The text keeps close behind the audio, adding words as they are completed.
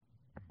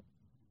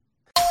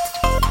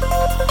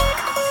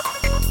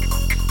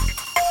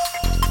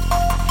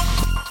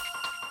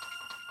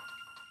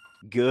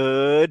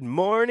Good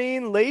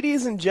morning,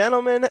 ladies and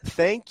gentlemen.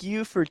 Thank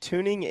you for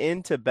tuning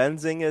in to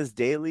Benzinga's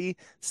Daily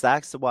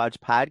Stocks to Watch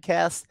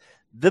podcast,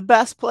 the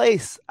best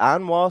place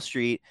on Wall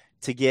Street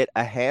to get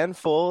a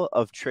handful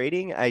of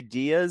trading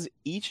ideas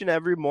each and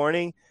every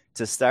morning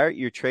to start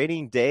your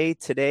trading day.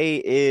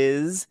 Today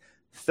is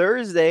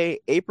Thursday,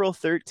 April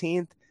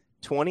 13th,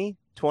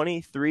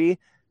 2023.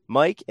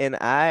 Mike and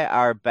I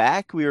are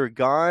back. We were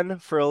gone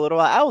for a little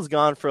while. I was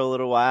gone for a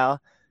little while.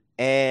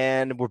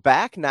 And we're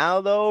back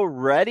now, though,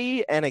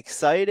 ready and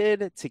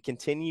excited to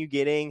continue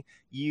getting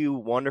you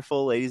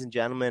wonderful ladies and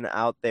gentlemen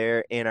out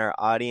there in our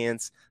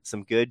audience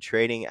some good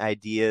trading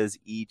ideas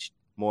each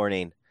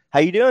morning. How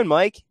you doing,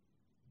 Mike?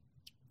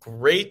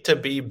 Great to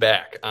be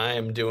back. I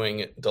am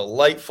doing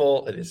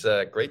delightful. It is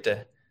great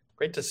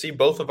to see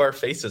both of our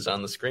faces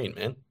on the screen,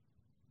 man.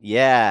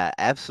 Yeah,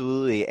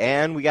 absolutely.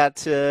 And we got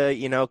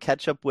to,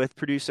 catch up with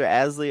producer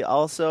Asley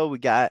also.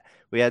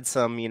 We had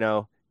some,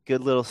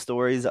 good little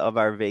stories of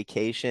our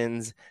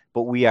vacations,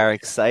 but we are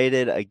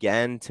excited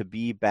again to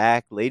be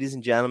back. Ladies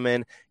and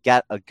gentlemen,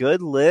 got a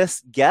good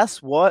list.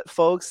 Guess what,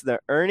 folks? The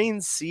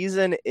earnings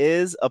season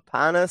is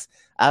upon us.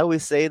 I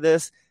always say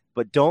this,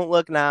 but don't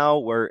look now.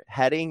 We're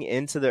heading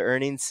into the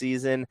earnings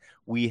season.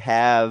 We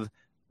have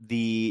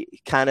the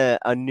kind of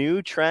a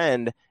new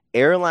trend.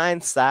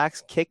 Airline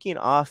stocks kicking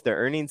off the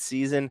earnings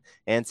season,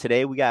 and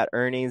today we got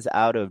earnings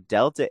out of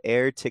Delta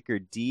Air, ticker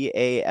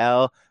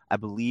DAL. I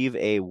believe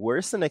a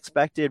worse than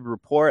expected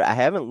report. I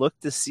haven't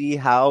looked to see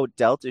how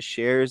Delta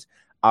shares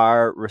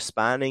are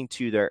responding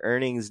to their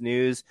earnings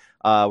news.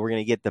 We're going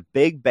to get the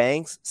big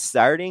banks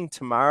starting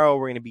tomorrow.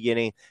 We're going to be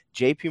getting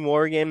JP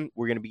Morgan.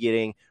 We're going to be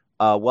getting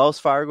Wells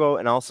Fargo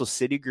and also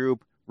Citigroup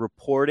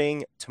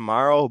reporting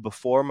tomorrow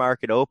before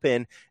market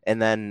open.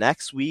 And then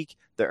next week,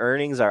 the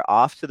earnings are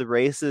off to the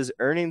races.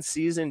 Earnings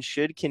season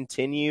should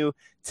continue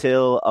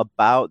till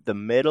about the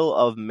middle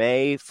of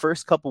May,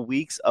 first couple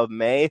weeks of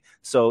May.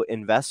 So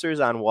investors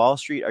on Wall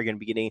Street are going to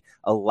be getting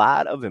a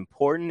lot of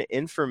important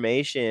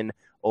information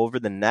over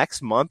the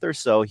next month or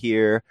so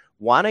here.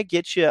 Want to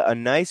get you a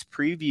nice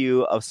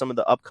preview of some of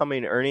the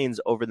upcoming earnings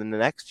over the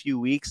next few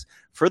weeks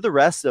for the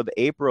rest of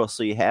April.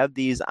 So you have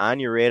these on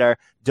your radar.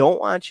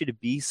 Don't want you to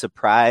be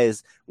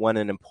surprised when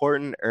an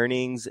important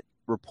earnings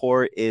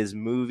report is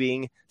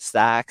moving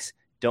stocks.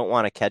 Don't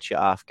want to catch you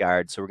off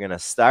guard. So we're going to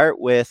start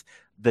with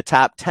the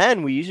top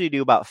 10. We usually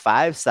do about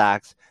 5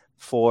 stocks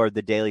for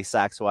the Daily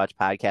Stocks to Watch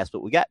podcast,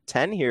 but we got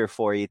 10 here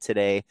for you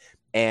today.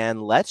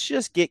 And let's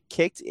just get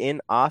kicked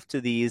in off to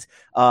these.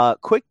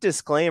 Quick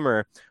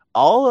disclaimer,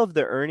 all of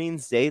the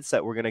earnings dates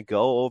that we're going to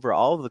go over,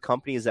 all of the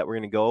companies that we're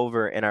going to go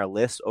over in our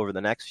list over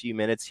the next few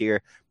minutes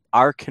here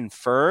are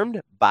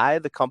confirmed by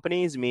the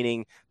companies,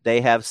 meaning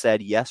they have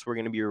said, yes, we're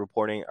going to be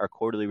reporting our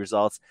quarterly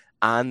results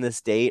on this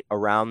date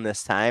around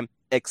this time,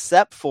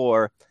 except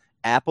for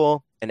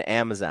Apple and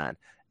Amazon.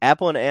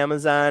 Apple and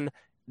Amazon,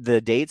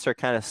 the dates are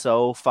kind of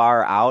so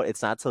far out.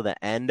 It's not till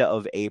the end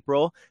of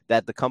April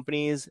that the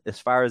companies, as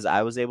far as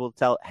I was able to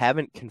tell,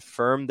 haven't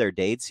confirmed their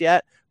dates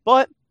yet.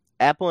 But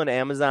Apple and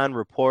Amazon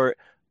report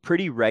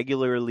pretty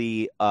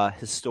regularly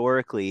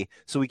historically,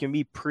 so we can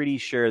be pretty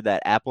sure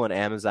that Apple and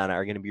Amazon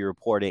are going to be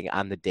reporting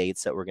on the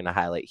dates that we're going to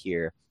highlight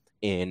here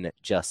in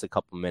just a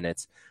couple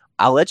minutes.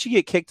 I'll let you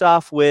get kicked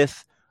off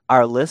with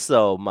our list,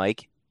 though,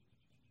 Mike.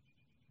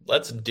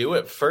 Let's do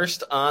it.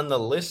 First on the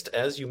list,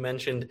 as you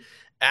mentioned,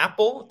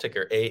 Apple,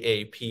 ticker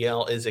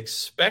AAPL, is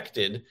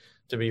expected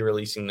to be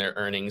releasing their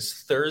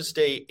earnings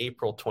Thursday,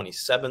 April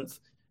 27th.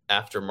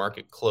 After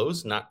market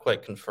close, not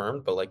quite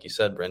confirmed, but like you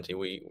said, Brenty,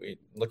 we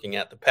looking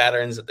at the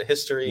patterns, at the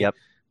history. Yep.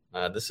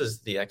 This is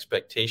the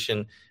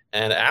expectation.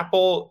 And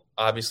Apple,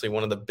 obviously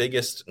one of the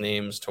biggest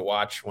names to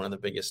watch, one of the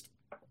biggest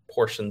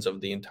portions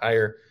of the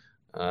entire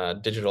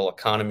digital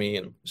economy,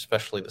 and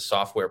especially the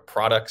software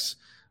products.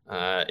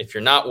 If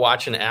you're not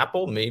watching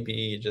Apple, maybe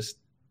you just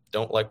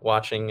don't like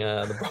watching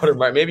the broader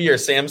market. Maybe you're a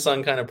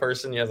Samsung kind of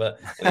person. You have an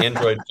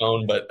Android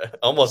phone, but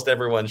almost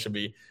everyone should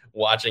be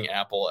watching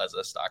Apple as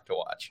a stock to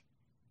watch.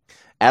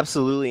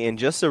 Absolutely. And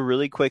just a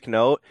really quick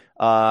note,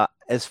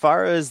 as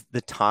far as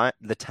the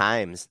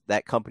times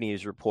that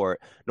companies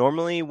report,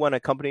 normally when a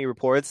company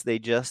reports, they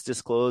just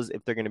disclose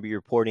if they're going to be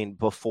reporting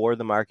before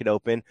the market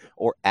open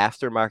or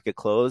after market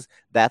close.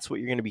 That's what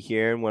you're going to be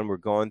hearing when we're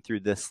going through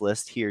this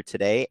list here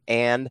today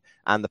and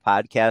on the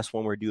podcast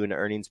when we're doing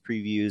earnings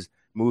previews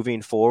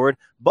moving forward.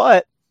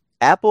 But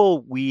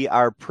Apple, we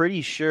are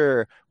pretty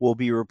sure, will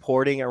be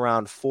reporting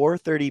around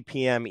 4:30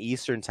 p.m.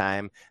 Eastern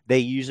time. They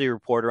usually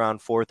report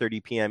around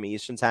 4:30 p.m.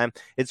 Eastern time.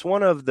 It's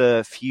one of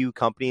the few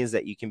companies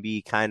that you can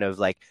be kind of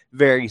like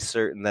very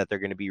certain that they're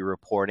going to be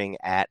reporting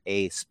at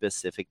a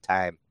specific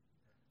time.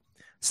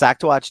 Stock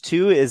to watch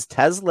 2 is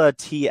Tesla.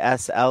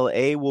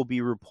 TSLA will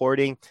be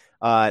reporting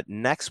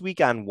next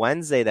week on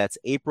Wednesday. That's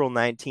April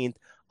 19th.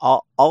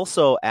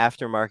 Also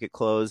after market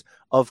close.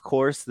 Of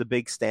course, the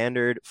big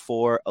standard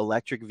for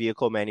electric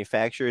vehicle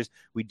manufacturers.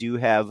 We do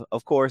have,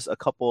 of course, a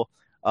couple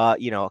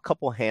a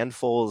couple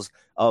handfuls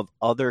of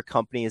other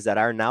companies that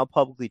are now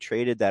publicly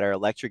traded that are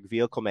electric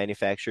vehicle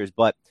manufacturers,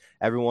 but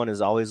everyone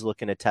is always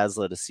looking at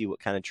Tesla to see what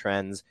kind of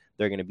trends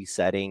they're going to be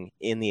setting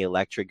in the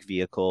electric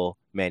vehicle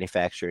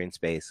manufacturing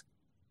space.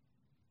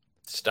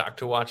 Stock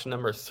to watch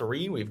number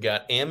 3, we've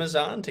got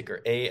Amazon,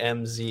 ticker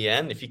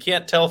AMZN. If you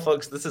can't tell,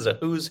 folks, this is a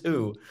who's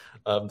who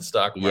of the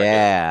stock market.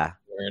 Yeah.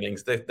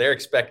 Earnings. They're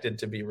expected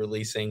to be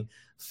releasing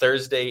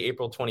Thursday,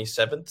 April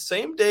 27th,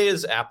 same day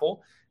as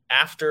Apple,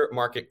 after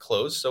market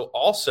close. So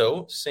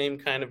also same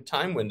kind of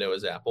time window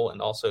as Apple.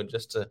 And also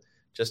just to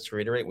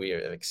reiterate, we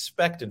have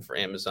expected for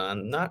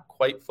Amazon, not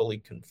quite fully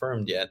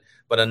confirmed yet,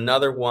 but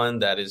another one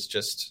that is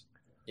just,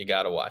 you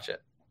got to watch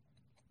it.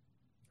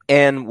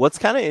 And what's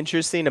kind of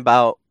interesting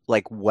about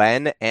like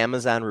when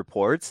Amazon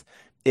reports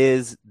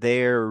is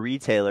they're a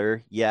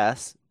retailer,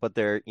 yes, but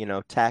they're,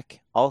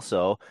 tech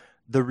also.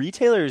 The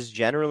retailers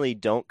generally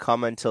don't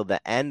come until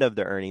the end of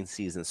the earnings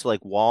season. So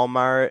like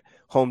Walmart,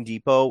 Home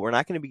Depot, we're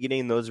not going to be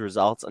getting those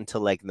results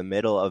until like the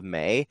middle of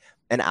May.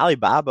 And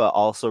Alibaba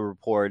also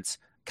reports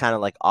kind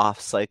of like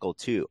off cycle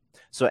too.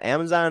 So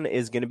Amazon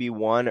is going to be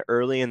one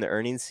early in the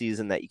earnings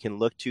season that you can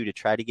look to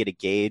try to get a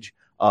gauge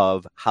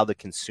of how the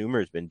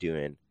consumer's been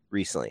doing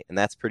recently. And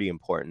that's pretty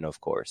important,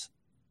 of course.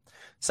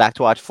 Stock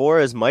to watch 4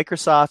 is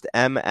Microsoft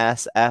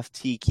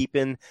MSFT,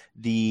 keeping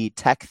the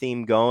tech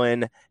theme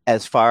going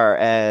as far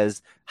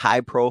as high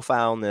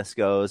profileness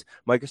goes.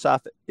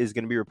 Microsoft is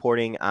going to be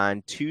reporting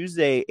on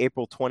Tuesday,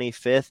 April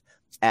 25th,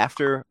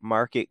 after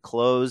market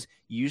close.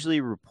 Usually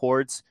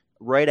reports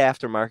right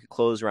after market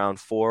close around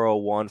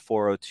 4:01,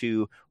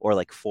 4:02, or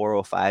like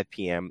 4:05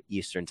 p.m.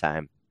 Eastern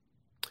time.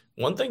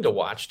 One thing to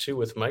watch too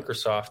with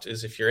Microsoft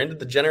is if you're into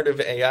the generative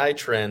AI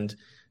trend,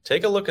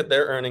 take a look at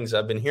their earnings.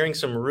 I've been hearing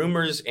some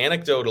rumors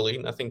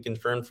anecdotally, nothing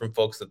confirmed from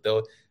folks, that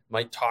they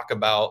might talk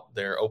about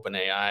their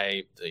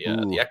OpenAI,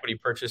 the equity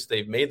purchase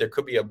they've made. There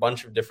could be a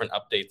bunch of different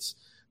updates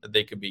that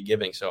they could be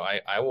giving. So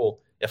I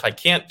will, if I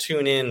can't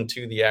tune in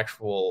to the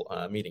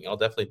actual meeting, I'll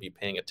definitely be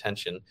paying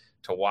attention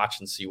to watch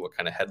and see what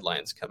kind of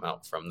headlines come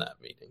out from that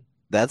meeting.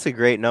 That's a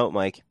great note,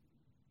 Mike.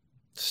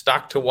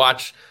 Stock to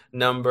watch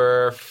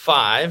number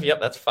 5.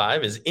 Yep, that's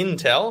 5, is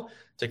Intel,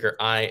 ticker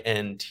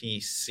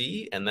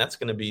INTC, and that's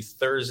going to be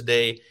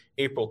Thursday,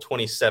 April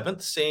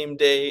 27th, same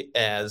day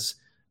as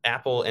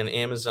Apple and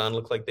Amazon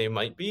look like they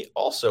might be,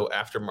 also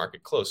after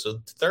market close.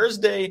 So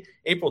Thursday,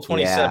 April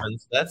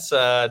 27th, that's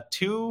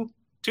 2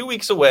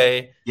 weeks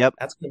away. Yep.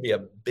 That's going to be a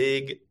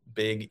big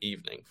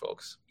evening,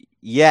 folks.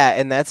 Yeah,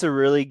 and that's a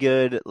really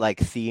good like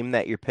theme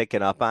that you're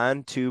picking up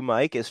on too,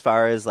 Mike, as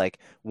far as like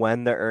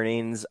when the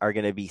earnings are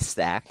going to be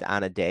stacked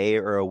on a day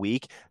or a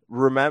week.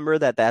 Remember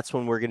that that's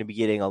when we're going to be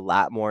getting a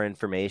lot more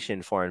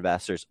information for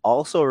investors.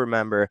 Also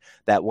remember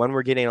that when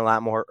we're getting a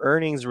lot more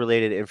earnings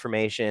related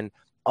information,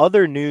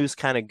 other news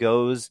kind of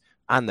goes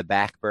on the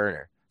back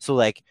burner. So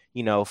like,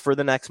 for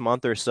the next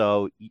month or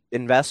so,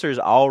 investors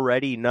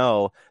already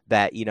know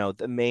that,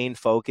 the main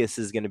focus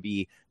is going to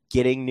be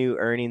getting new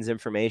earnings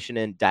information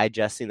and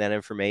digesting that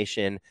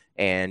information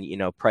and,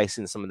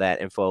 pricing some of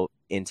that info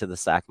into the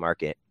stock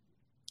market.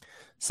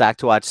 Stock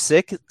to watch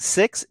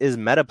 6 is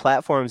Meta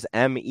Platforms,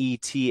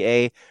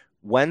 META,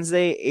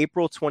 Wednesday,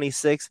 April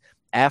 26th,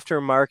 after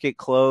market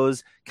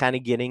close, kind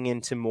of getting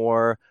into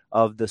more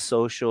of the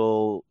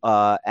social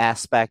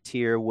aspect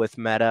here with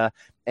Meta.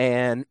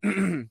 And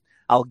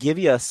I'll give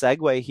you a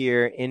segue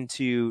here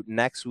into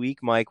next week,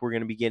 Mike. We're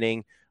going to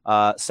be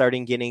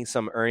starting getting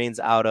some earnings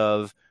out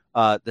of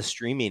the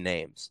streaming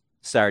names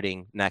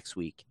starting next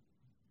week.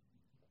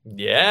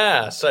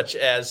 Yeah, such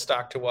as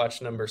stock to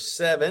watch number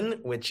 7,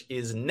 which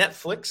is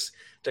Netflix,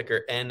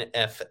 ticker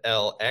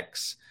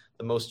NFLX.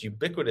 The most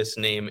ubiquitous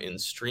name in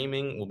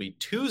streaming will be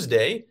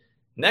Tuesday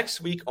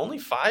next week, only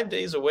 5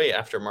 days away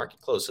after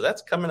market close. So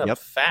that's coming up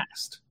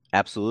fast.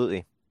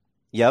 Absolutely.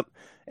 Yep.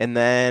 And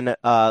then,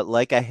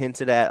 like I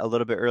hinted at a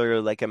little bit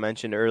earlier, like I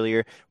mentioned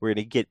earlier, we're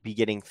going to be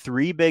getting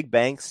 3 big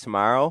banks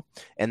tomorrow.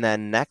 And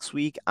then next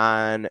week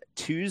on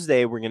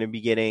Tuesday, we're going to be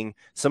getting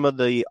some of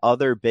the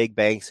other big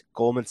banks.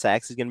 Goldman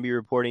Sachs is going to be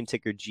reporting,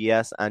 ticker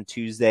GS, on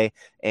Tuesday.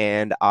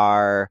 And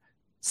our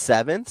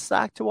 7th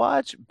stock to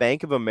watch,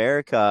 Bank of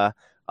America,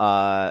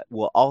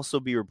 will also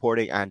be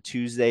reporting on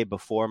Tuesday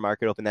before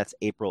market open. That's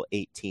April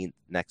 18th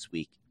next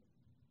week.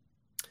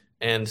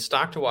 And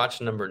stock to watch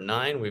number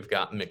 9, we've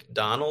got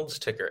McDonald's,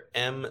 ticker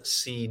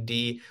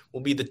MCD,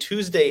 will be the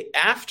Tuesday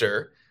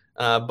after.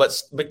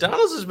 But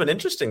McDonald's has been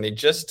interesting. They've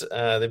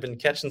been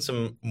catching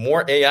some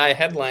more AI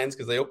headlines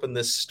because they opened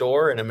this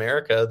store in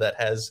America that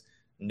has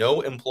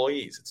no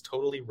employees. It's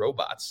totally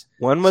robots.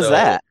 When was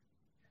that?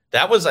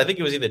 That was, I think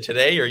it was either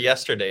today or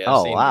yesterday.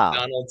 Wow.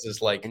 McDonald's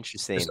is like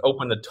interesting. Just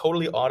opened a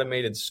totally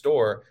automated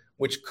store,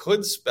 which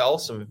could spell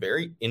some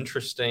very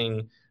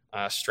interesting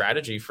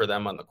strategy for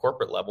them on the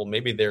corporate level.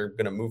 Maybe they're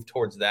going to move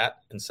towards that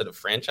instead of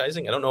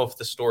franchising. I don't know if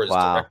the store is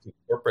directly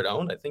corporate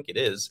owned. I think it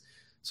is.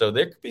 So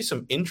there could be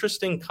some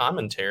interesting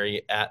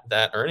commentary at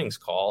that earnings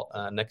call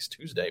next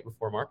Tuesday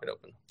before market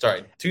open.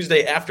 Sorry,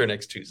 Tuesday after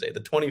next Tuesday,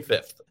 the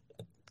 25th.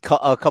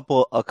 A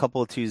couple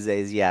of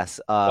Tuesdays, yes.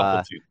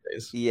 Couple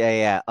Tuesdays.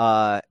 Yeah.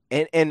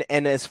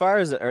 And as far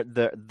as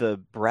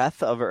the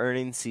breadth of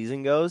earnings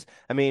season goes,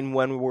 I mean,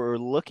 when we're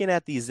looking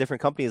at these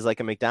different companies like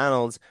a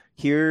McDonald's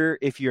here,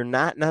 if you're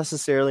not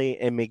necessarily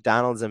a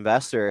McDonald's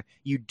investor,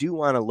 you do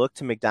want to look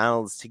to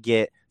McDonald's to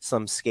get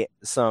some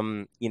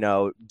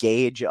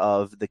gauge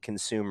of the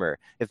consumer.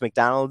 If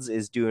McDonald's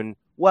is doing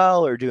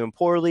well or doing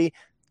poorly,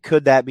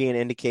 could that be an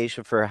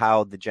indication for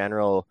how the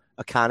general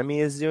economy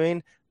is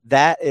doing?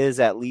 That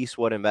is at least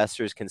what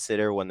investors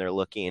consider when they're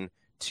looking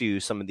to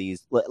some of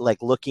these,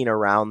 like looking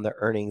around the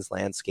earnings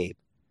landscape.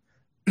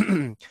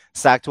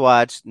 Stock to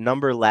watch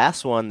number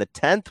last one, the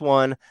 10th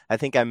one. I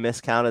think I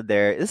miscounted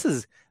there. This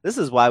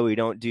is why we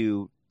don't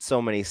do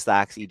so many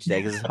stocks each day,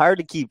 because it's hard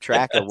to keep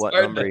track of what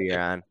number you're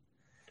on.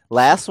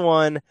 Last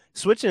one,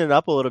 switching it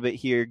up a little bit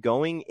here,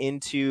 going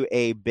into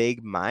a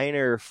big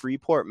miner,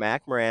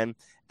 Freeport-McMoRan,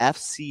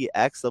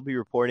 FCX. They'll be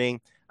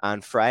reporting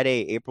on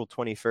Friday, April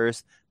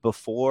 21st,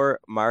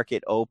 before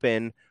market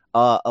open.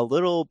 A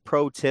little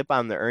pro tip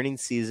on the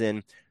earnings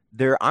season: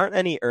 there aren't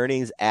any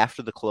earnings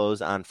after the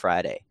close on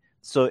Friday.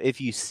 So if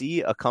you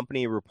see a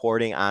company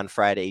reporting on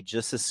Friday,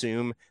 just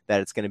assume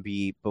that it's going to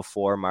be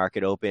before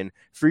market open.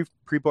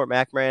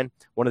 Freeport-McMoRan,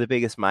 one of the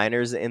biggest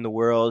miners in the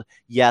world.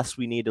 Yes,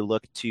 we need to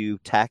look to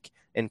tech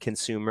and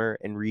consumer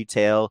and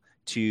retail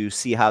to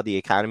see how the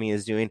economy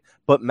is doing,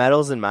 but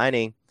metals and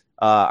mining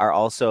are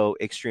also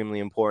extremely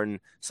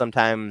important,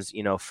 sometimes,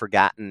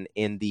 forgotten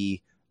in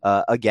the,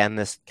 again,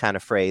 this kind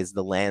of phrase,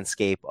 the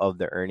landscape of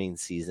the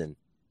earnings season.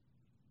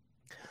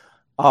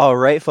 All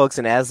right, folks,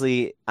 and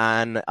Asley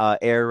on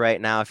air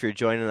right now, if you're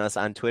joining us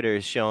on Twitter,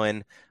 is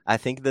showing, I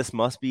think this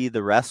must be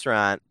the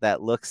restaurant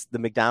that looks, the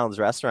McDonald's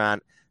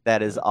restaurant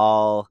that is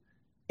all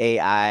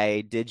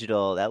AI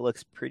digital. That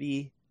looks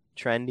pretty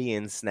trendy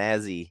and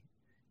snazzy.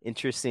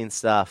 Interesting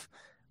stuff.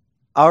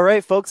 All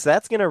right, folks,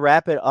 that's going to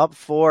wrap it up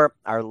for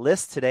our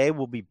list today.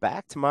 We'll be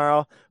back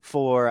tomorrow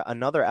for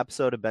another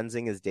episode of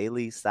Benzinga's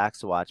Daily Stocks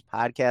to Watch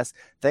podcast.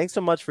 Thanks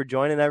so much for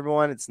joining,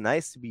 everyone. It's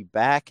nice to be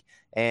back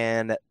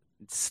and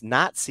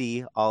not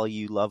see all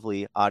you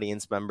lovely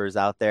audience members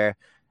out there.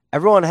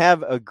 Everyone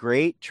have a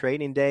great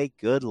trading day.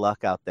 Good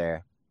luck out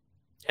there.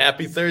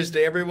 Happy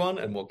Thursday, everyone,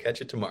 and we'll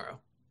catch you tomorrow.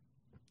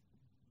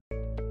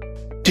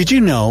 Did you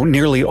know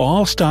nearly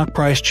all stock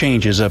price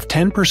changes of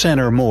 10%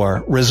 or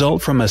more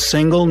result from a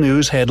single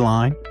news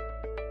headline?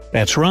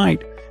 That's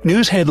right.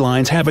 News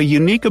headlines have a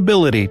unique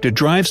ability to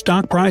drive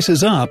stock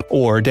prices up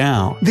or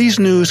down. These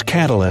news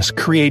catalysts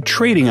create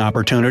trading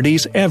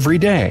opportunities every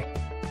day.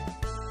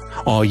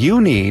 All you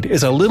need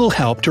is a little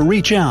help to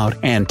reach out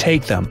and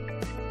take them.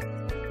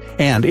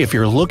 And if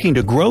you're looking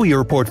to grow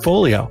your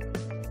portfolio,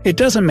 it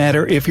doesn't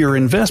matter if your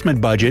investment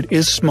budget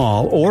is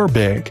small or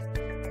big.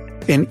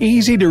 An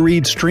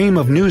easy-to-read stream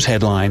of news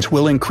headlines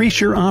will increase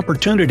your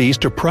opportunities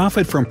to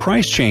profit from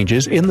price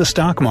changes in the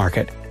stock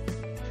market,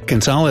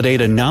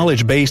 consolidate a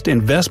knowledge-based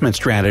investment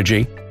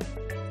strategy,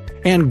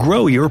 and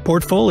grow your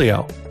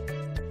portfolio.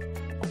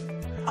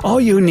 All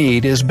you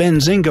need is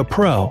Benzinga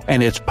Pro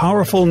and its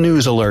powerful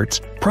news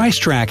alerts, price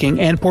tracking,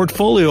 and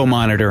portfolio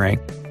monitoring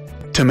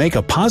to make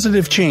a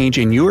positive change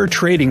in your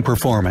trading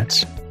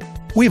performance.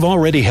 We've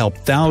already helped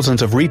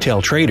thousands of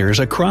retail traders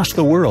across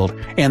the world,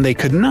 and they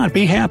could not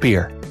be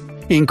happier.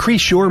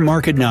 Increase your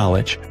market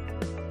knowledge,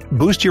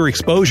 boost your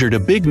exposure to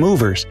big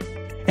movers,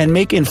 and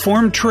make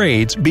informed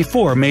trades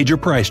before major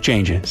price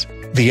changes.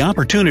 The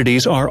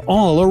opportunities are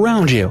all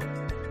around you.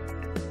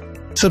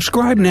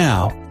 Subscribe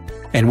now,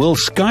 and we'll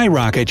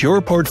skyrocket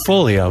your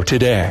portfolio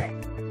today.